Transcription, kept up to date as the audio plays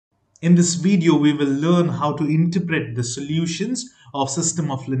In this video, we will learn how to interpret the solutions of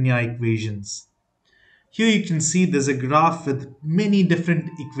system of linear equations. Here you can see there's a graph with many different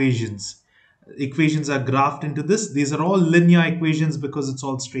equations. Equations are graphed into this. These are all linear equations because it's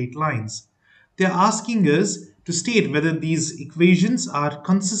all straight lines. They're asking us to state whether these equations are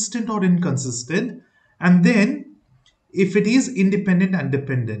consistent or inconsistent, and then if it is independent and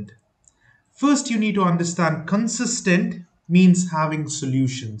dependent. First, you need to understand consistent means having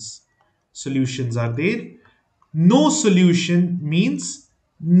solutions. Solutions are there. No solution means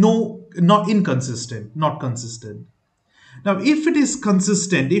no, not inconsistent, not consistent. Now, if it is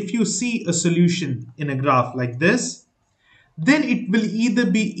consistent, if you see a solution in a graph like this, then it will either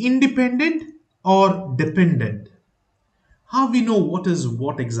be independent or dependent. How we know what is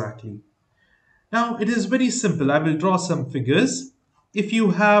what exactly? Now, it is very simple. I will draw some figures. If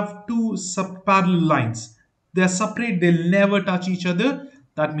you have two parallel lines, they are separate, they'll never touch each other.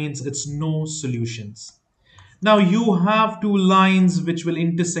 That means it's no solutions. Now, you have two lines which will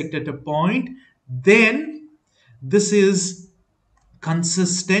intersect at a point. Then, this is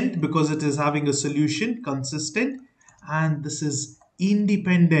consistent because it is having a solution, consistent, and this is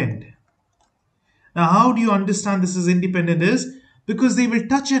independent. Now, how do you understand this is independent is because they will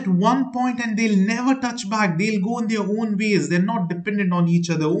touch at one point and they'll never touch back. They'll go in their own ways. They're not dependent on each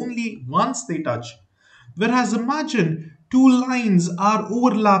other. Only once they touch. Whereas imagine two lines are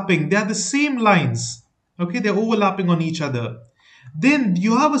overlapping. They are the same lines. Okay, they're overlapping on each other. Then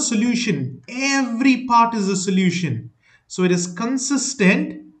you have a solution. Every part is a solution. So it is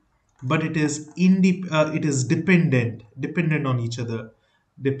consistent, but it is dependent on each other.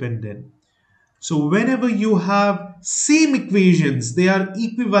 Dependent. So whenever you have same equations, they are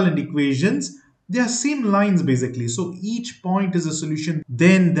equivalent equations, they are same lines basically. So each point is a solution.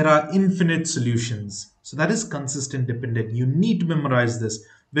 Then there are infinite solutions. So that is consistent dependent. You need to memorize this.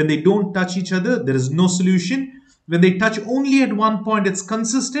 When they don't touch each other, there is no solution. When they touch only at one point, it's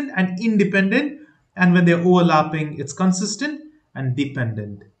consistent and independent. And when they're overlapping, it's consistent and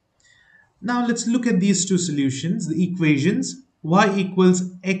dependent. Now let's look at these two solutions, the equations. Y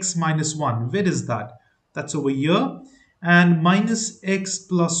equals x minus 1. Where is that? That's over here. And minus x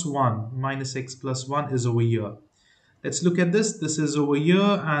plus 1. Minus x plus 1 is over here. Let's look at this. This is over here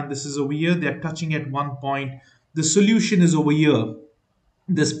and this is over here. They're touching at one point. The solution is over here,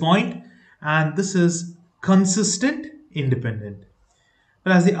 this point. And this is consistent, independent.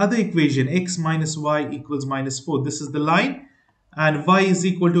 Whereas the other equation, x minus y equals minus 4. This is the line. And y is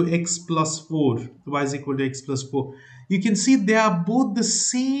equal to x plus 4. Y is equal to x plus 4. You can see they are both the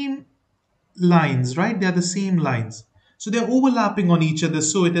same lines, right? They are the same lines. So they're overlapping on each other.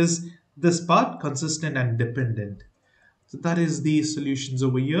 So it is this part, consistent and dependent. So that is the solutions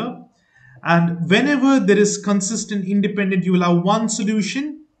over here. And whenever there is consistent, independent, you will have one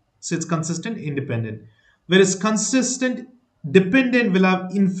solution. So it's consistent, independent. Whereas consistent, dependent will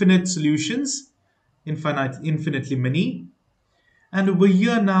have infinite solutions, infinitely many. And over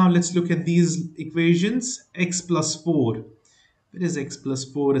here now, let's look at these equations. X plus 4. Where is x plus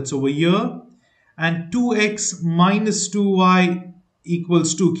 4? It's over here. And 2x minus 2y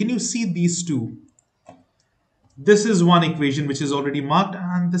equals 2. Can you see these two? This is one equation which is already marked,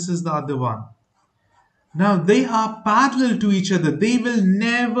 and this is the other one. Now, they are parallel to each other. They will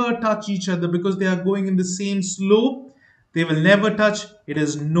never touch each other because they are going in the same slope. They will never touch. It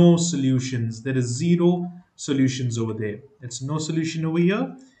is no solutions. There is zero solutions over there. It's no solution over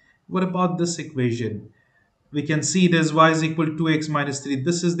here. What about this equation? We can see there's y is equal to 2x minus 3.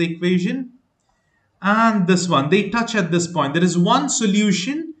 This is the equation. And this one, they touch at this point. There is one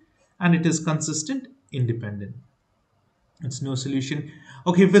solution and it is consistent, independent. It's no solution.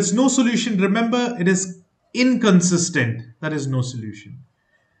 Okay, if it's no solution, remember it is inconsistent. That is no solution.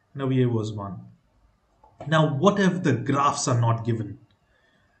 Now here was one. Now, what if the graphs are not given?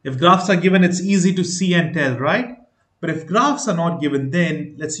 If graphs are given, it's easy to see and tell, right? But if graphs are not given,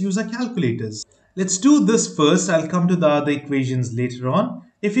 then let's use our calculators. Let's do this first. I'll come to the other equations later on.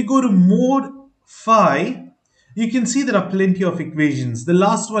 If you go to mode phi, you can see there are plenty of equations. The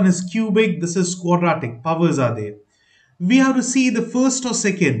last one is cubic. This is quadratic. Powers are there. We have to see the first or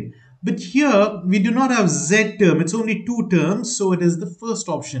second. But here, we do not have z term. It's only two terms. So it is the first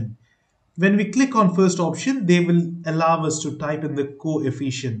option. When we click on first option, they will allow us to type in the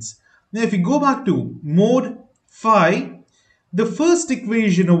coefficients. Now, if you go back to mode phi, the first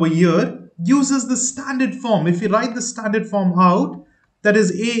equation over here uses the standard form. If you write the standard form out, that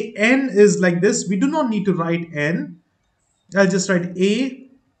is n is like this. We do not need to write n. I'll just write a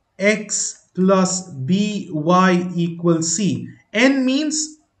x plus by equals c. N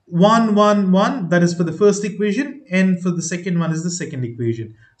means 1, 1, 1. That is for the first equation. N for the second one is the second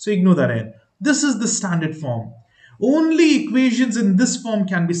equation. So ignore that n. This is the standard form. Only equations in this form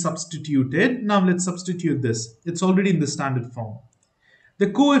can be substituted. Now let's substitute this. It's already in the standard form. The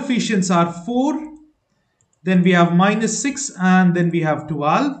coefficients are 4, then we have minus 6, and then we have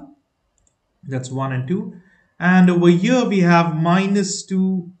 12. That's 1 and 2. And over here we have minus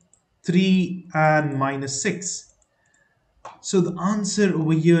 2, 3, and minus 6. So the answer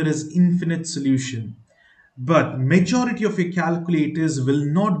over here is infinite solution. But majority of your calculators will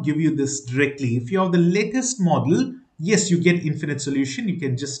not give you this directly. If you have the latest model, yes, you get infinite solution. You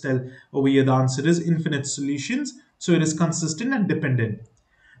can just tell over here the answer is infinite solutions. So it is consistent and dependent.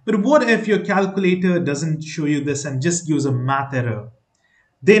 But what if your calculator doesn't show you this and just gives a math error?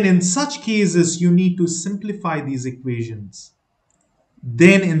 Then in such cases, you need to simplify these equations.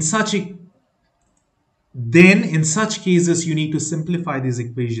 Then in such cases, you need to simplify these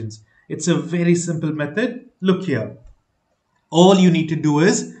equations. It's a very simple method. Look here. All you need to do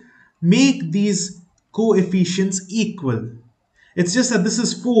is make these coefficients equal. It's just that this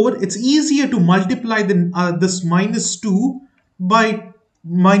is 4. It's easier to multiply this minus 2 by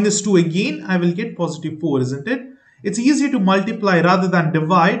minus 2 again. I will get positive 4, isn't it? It's easier to multiply rather than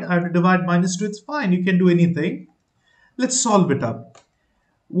divide. I have to divide minus 2. It's fine. You can do anything. Let's solve it up.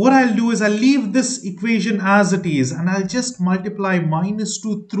 What I'll do is I'll leave this equation as it is and I'll just multiply minus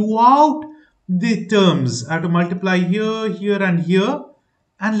 2 throughout the terms. I have to multiply here, here, and here.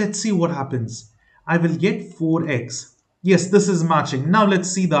 And let's see what happens. I will get 4x. Yes, this is matching. Now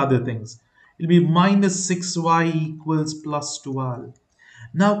let's see the other things. It'll be minus 6y equals plus 12.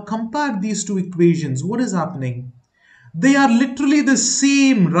 Now compare these two equations. What is happening? They are literally the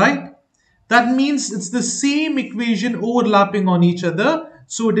same, right? That means it's the same equation overlapping on each other.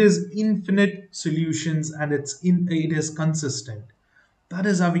 So it is infinite solutions and it is consistent. That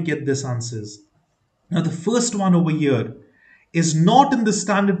is how we get these answers. Now the first one over here is not in the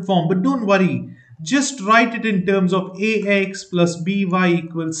standard form, but don't worry. Just write it in terms of ax plus by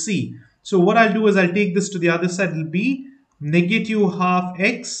equals c. So what I'll do is I'll take this to the other side. It will be negative half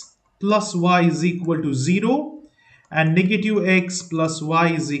x plus y is equal to 0 and negative x plus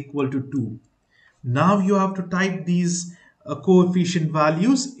y is equal to 2. Now you have to type these coefficient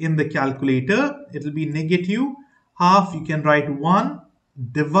values in the calculator. It will be negative half. You can write 1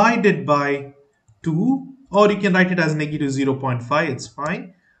 divided by 2, or you can write it as negative 0.5. It's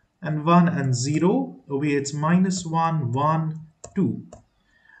fine. And 1 and 0. Over here it's minus 1, 1, 2.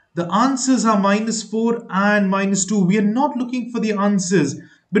 The answers are minus 4 and minus 2. We are not looking for the answers,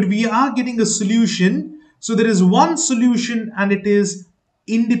 but we are getting a solution. So there is one solution and it is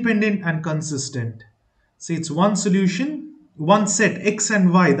independent and consistent. Say it's one solution, one set x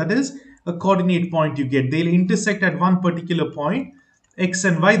and y, that is a coordinate point you get. They'll intersect at one particular point, x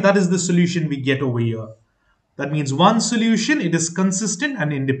and y. That is the solution we get over here. That means one solution, it is consistent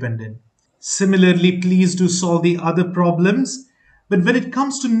and independent. Similarly, please do solve the other problems. But when it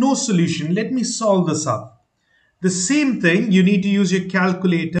comes to no solution, let me solve this up. The same thing, you need to use your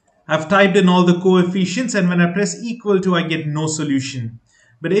calculator. I've typed in all the coefficients and when I press equal to, I get no solution.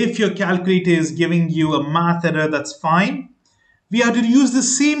 But if your calculator is giving you a math error, that's fine. We have to use the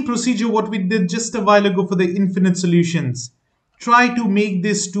same procedure what we did just a while ago for the infinite solutions. Try to make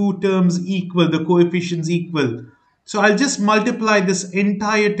these two terms equal, the coefficients equal. So I'll just multiply this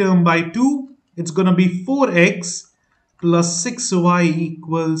entire term by 2. It's going to be 4x plus 6y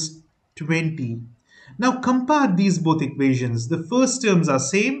equals 20. Now compare these both equations. The first terms are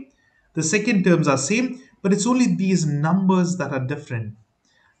same, the second terms are same, but it's only these numbers that are different.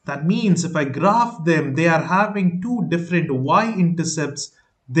 That means if I graph them, they are having two different y-intercepts.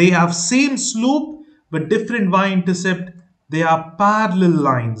 They have same slope, but different y-intercept. They are parallel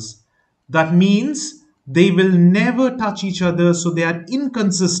lines. That means they will never touch each other, so they are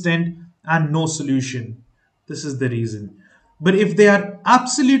inconsistent and no solution. This is the reason. But if they are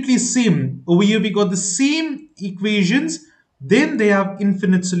absolutely same, over here we got the same equations, then they have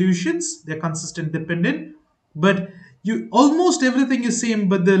infinite solutions. They're consistent, dependent. But almost everything is same,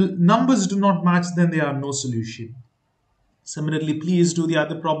 but the numbers do not match, then there are no solution. Similarly, please do the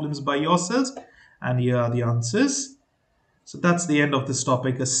other problems by yourselves, and here are the answers. So that's the end of this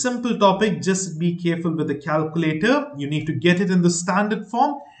topic. A simple topic, just be careful with the calculator. You need to get it in the standard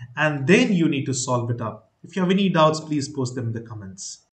form, and then you need to solve it up. If you have any doubts, please post them in the comments.